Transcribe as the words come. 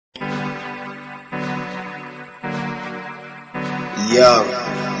Young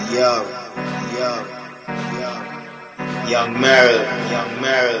Merrill,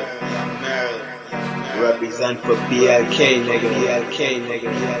 represent for BLK, nigga.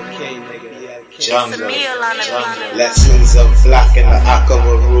 Jungle. Lessons of black in the act of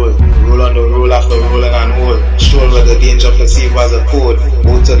a rule. Rule on the rule after ruling on hold. Stroll where the danger perceived as a code.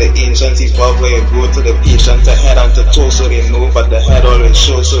 Go to the ancients, evolve where you go to the patient, to head and to toe so they know, but the head always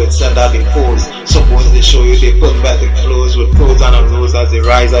shows, so it's said that they pose. Suppose they show you they put back the clothes with pros and a rose as they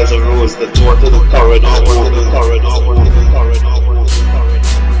rise as a rose. The door to the corridor,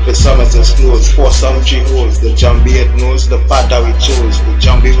 The summit is closed, 4 cemetery holes. The jumbie it knows the path that we chose. The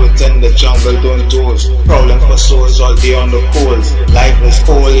jumbie within the jungle don't doze. Prowling for souls all day on the coals. Life is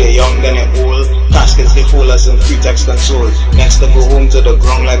cold, you're young then you're old. Caskets they fold us in pretext and soul. Next to go home to the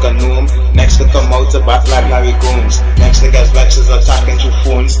ground like a gnome. Next to come out to bat like Larry Gomes. Next to get vexes attacking through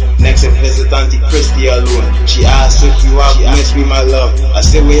phones. Next to visit Auntie Christie alone. She asks if you have missed me my love. I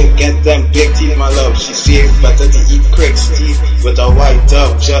say where you get them big teeth my love. She say better to eat Craig's teeth with a white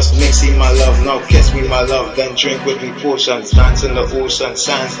dove. Just mixing my love, now kiss me my love. Then drink with me potions, dance in the ocean,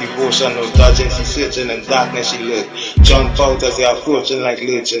 sans devotion. No dodging, she searching, in darkness she lit. Jump out as they approaching like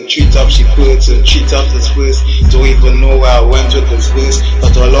legend. Treat up she puts and treat up this verse. Don't even know where I went with this verse,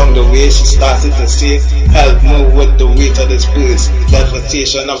 but along the way she started to say, help move with the weight of this verse.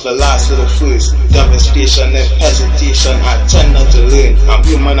 Levitation of the last of the first. Devastation and hesitation, I tend not to learn. I'm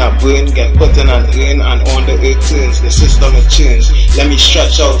human, I burn, get put in and earn, and on the earth turns, the system it turns. Let me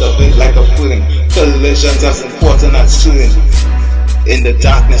stretch out a bit like a fern. Collisions as important as soon. In the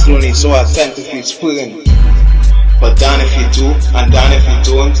darkness lonely, so I tend to feel spurring. But down if you do, and down if you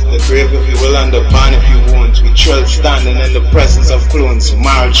don't. The grave if you will, and the barn if you won't. We trill standing in the presence of clones.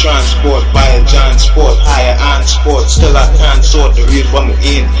 Married transport, via giant sport, higher and sport. Still I can't sort the real from the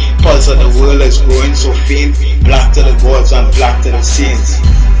in. Pulse of the world is growing so faint. Black to the gods and black to the saints.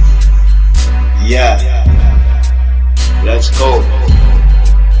 Yeah, let's go.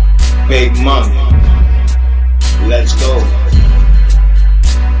 Big Mom, let's go.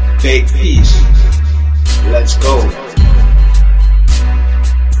 Big Peace, let's go.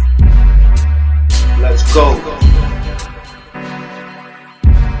 Let's go.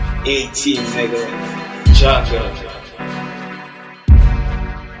 18 nigga, Jungle.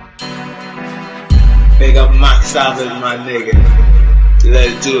 Big up Max Savage my nigga.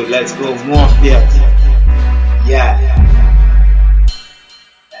 Let's do it, let's go. Morphia. Yeah.